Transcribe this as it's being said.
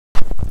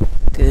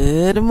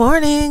Good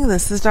morning.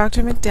 This is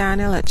Dr.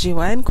 McDaniel at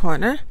GYN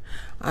Corner.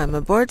 I'm a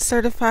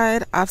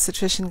board-certified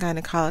obstetrician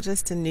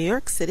gynecologist in New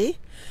York City,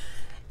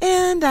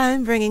 and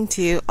I'm bringing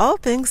to you all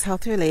things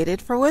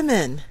health-related for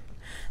women.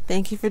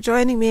 Thank you for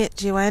joining me at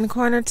GYN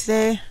Corner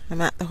today.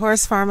 I'm at the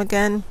horse farm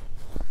again.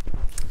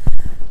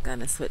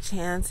 Gonna switch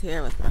hands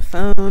here with my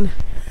phone.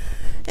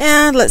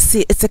 And let's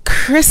see, it's a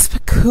crisp,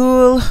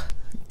 cool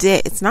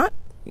day.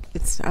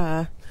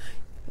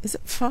 Is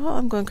it fall?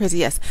 I'm going crazy.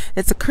 Yes,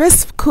 it's a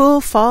crisp,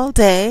 cool fall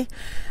day.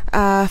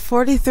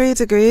 43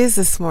 degrees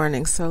this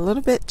morning, so a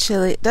little bit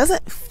chilly. It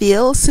doesn't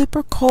feel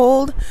super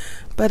cold,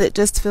 but it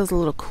just feels a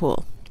little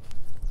cool.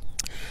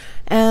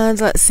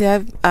 And let's see,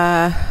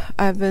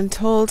 I've been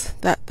told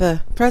that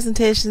the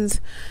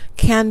presentations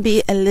can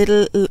be a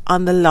little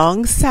on the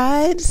long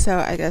side, so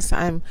I guess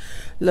I'm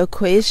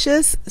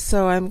loquacious.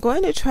 So I'm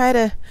going to try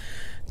to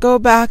go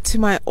back to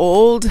my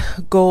old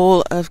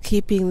goal of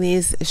keeping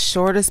these as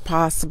short as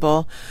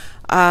possible.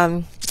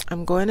 I'm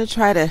going to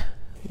try to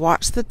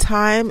watch the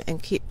time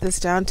and keep this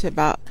down to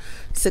about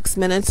 6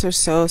 minutes or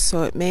so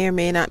it may or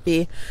may not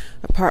be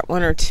a part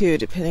 1 or 2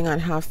 depending on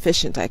how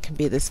efficient I can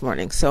be this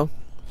morning. So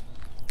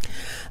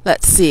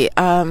let's see.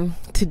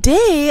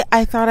 Today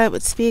I thought I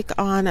would speak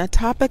on a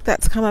topic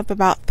that's come up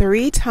about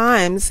 3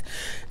 times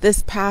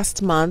this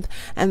past month,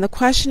 and the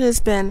question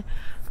has been,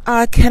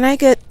 can I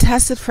get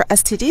tested for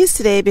STDs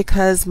today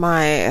because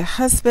my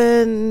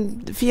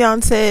husband,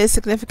 fiance,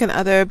 significant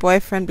other,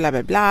 boyfriend, blah,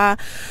 blah, blah,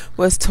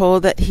 was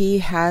told that he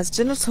has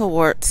genital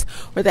warts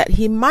or that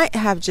he might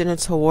have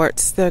genital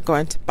warts. They're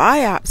going to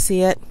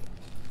biopsy it.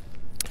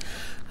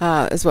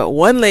 Is what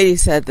one lady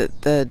said,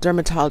 that the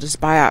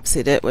dermatologist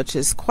biopsied it, which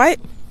is quite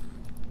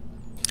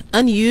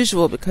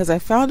unusual because I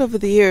found over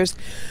the years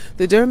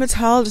the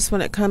dermatologists,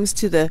 when it comes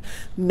to the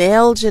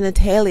male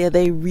genitalia,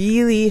 they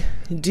really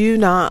do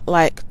not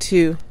like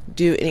to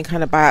do any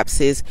kind of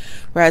biopsies,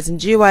 whereas in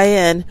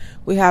GYN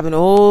we have an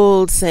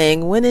old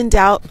saying, when in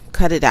doubt,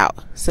 cut it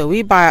out. So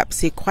we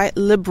biopsy quite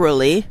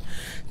liberally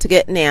to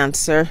get an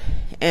answer,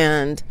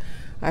 and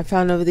I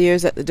found over the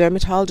years that the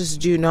dermatologists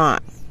do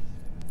not.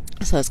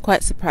 So I was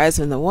quite surprised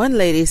when the one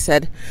lady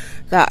said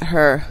that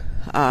her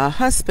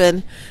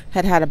husband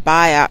had a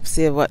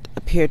biopsy of what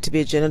appeared to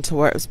be a genital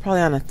wart. It was probably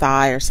on a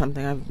thigh or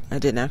something. I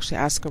didn't actually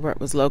ask her where it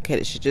was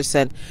located. She just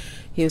said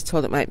he was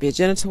told it might be a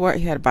genital wart.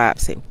 He had a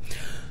biopsy.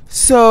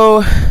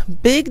 So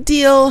big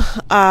deal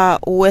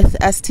with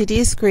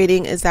STD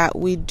screening is that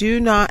we do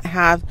not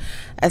have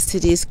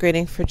STD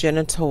screening for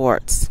genital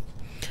warts.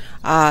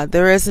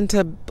 There isn't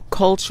a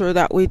culture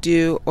that we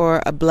do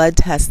or a blood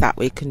test that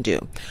we can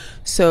do.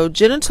 So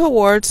genital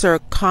warts or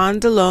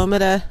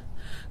condylomata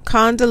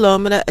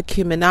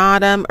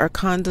acuminatum or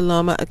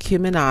condyloma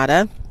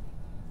acuminata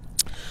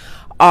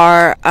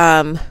are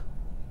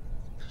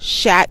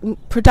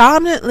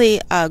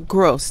predominantly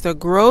growths. They're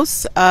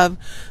growths of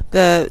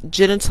the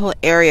genital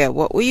area,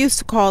 what we used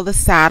to call the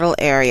saddle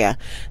area.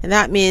 And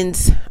that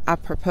means,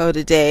 apropos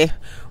today,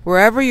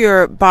 wherever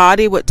your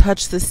body would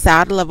touch the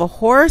saddle of a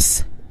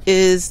horse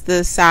is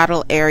the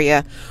saddle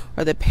area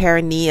or the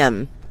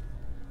perineum.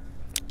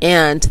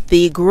 And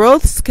the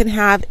growths can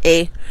have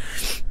a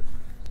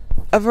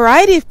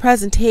variety of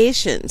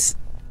presentations.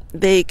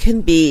 They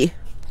can be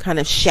kind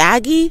of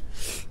shaggy.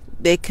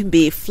 They can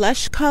be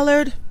flesh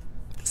colored.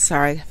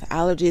 Sorry, I have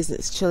allergies and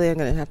it's chilly. I'm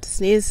going to have to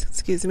sneeze.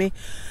 Excuse me.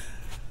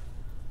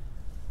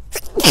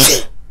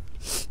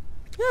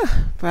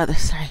 Brother,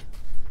 sorry.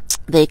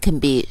 They can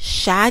be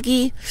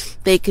shaggy.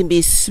 They can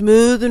be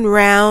smooth and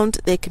round.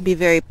 They can be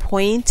very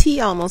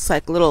pointy, almost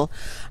like little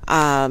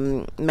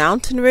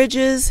mountain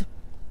ridges.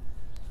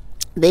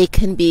 They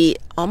can be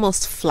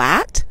almost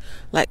flat,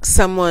 like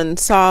someone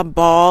saw a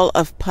ball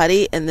of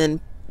putty and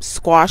then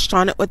squashed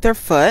on it with their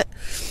foot.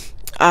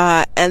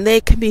 And they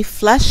can be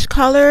flesh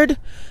colored.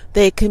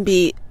 They can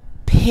be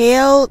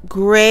pale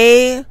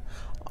gray,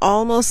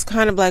 almost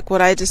kind of like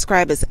what I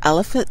describe as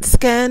elephant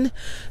skin.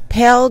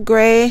 Pale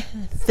gray,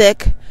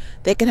 thick.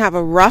 They can have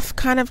a rough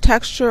kind of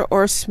texture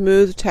or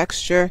smooth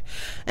texture,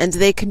 and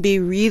they can be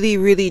really,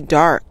 really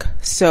dark.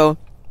 So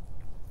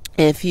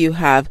if you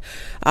have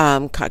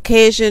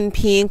Caucasian,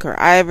 pink, or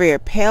ivory, or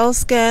pale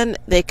skin,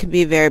 they can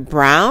be very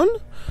brown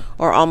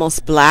or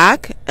almost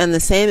black. And the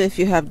same if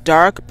you have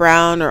dark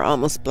brown or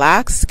almost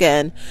black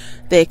skin,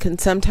 they can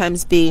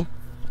sometimes be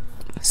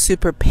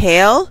super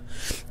pale,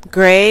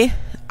 gray,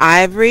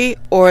 ivory,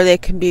 or they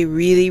can be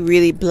really,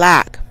 really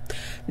black.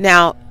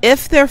 Now,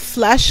 if they're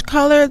flesh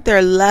colored,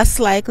 they're less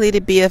likely to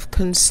be of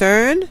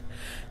concern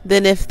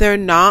than if they're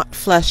not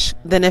flesh,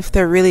 than if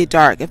they're really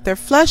dark. If they're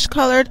flesh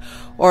colored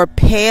or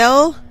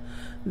pale,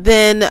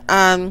 then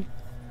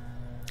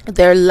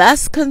they're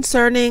less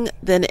concerning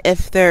than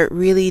if they're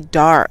really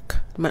dark,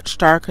 much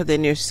darker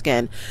than your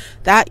skin.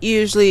 That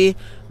usually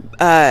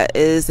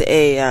is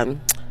a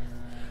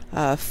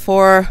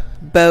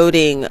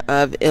foreboding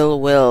of ill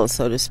will,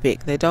 so to speak.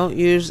 It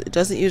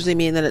doesn't usually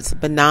mean that it's a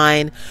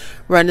benign,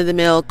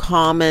 run-of-the-mill,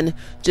 common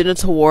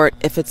genital wart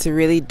if it's a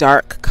really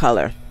dark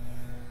color.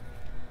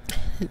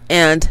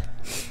 And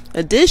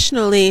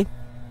additionally,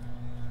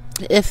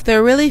 if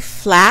they're really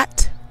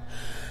flat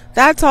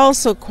That's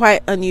also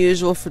quite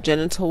unusual for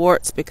genital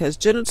warts, because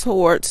genital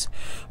warts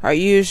are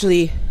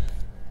usually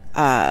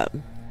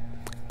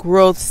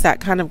growths that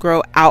kind of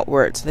grow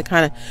outwards.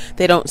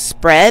 They don't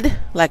spread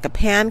like a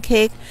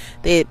pancake.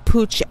 They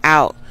pooch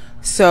out.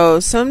 So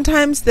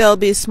sometimes there'll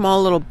be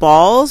small little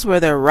balls where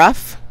they're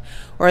rough,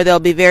 or they'll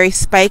be very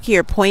spiky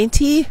or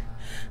pointy.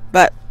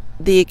 But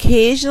the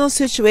occasional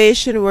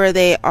situation where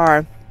they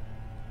are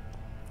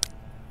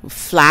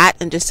flat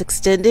and just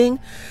extending,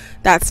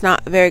 that's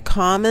not a very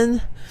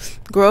common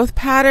growth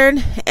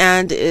pattern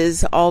and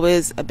is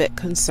always a bit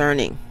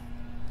concerning.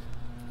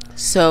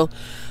 So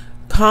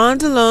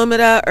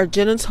condylomata or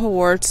genital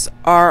warts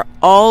are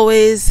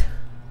always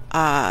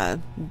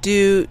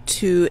due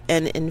to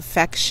an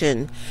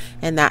infection,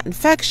 and that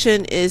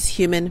infection is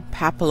human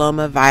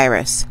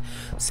papillomavirus.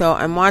 So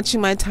I'm watching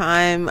my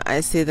time.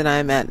 I see that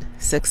I'm at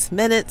 6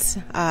 minutes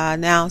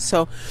now,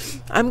 so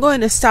I'm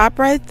going to stop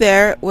right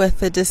there with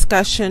the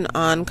discussion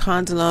on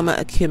condyloma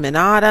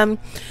acuminatum,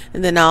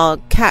 and then I'll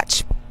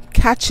catch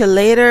you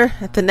later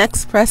at the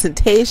next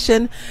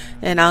presentation,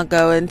 and I'll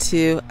go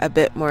into a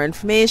bit more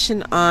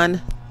information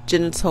on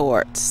genital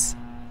warts.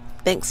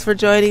 Thanks for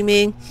joining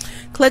me.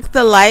 Click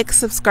the like,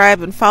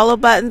 subscribe, and follow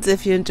buttons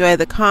if you enjoy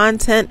the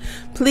content.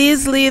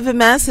 Please leave a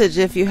message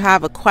if you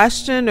have a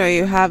question or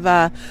you have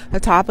a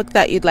topic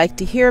that you'd like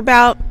to hear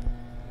about.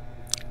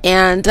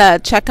 And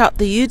check out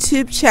the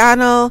YouTube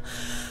channel.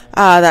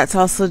 That's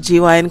also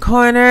GYN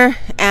Corner.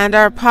 And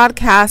our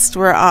podcast,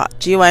 we're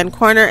GYN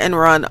Corner, and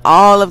we're on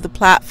all of the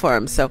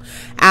platforms. So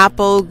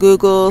Apple,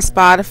 Google,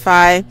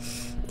 Spotify,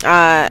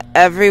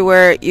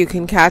 everywhere you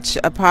can catch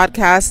a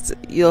podcast,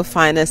 you'll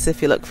find us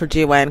if you look for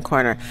GYN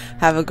Corner.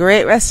 Have a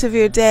great rest of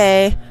your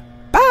day.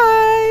 Bye.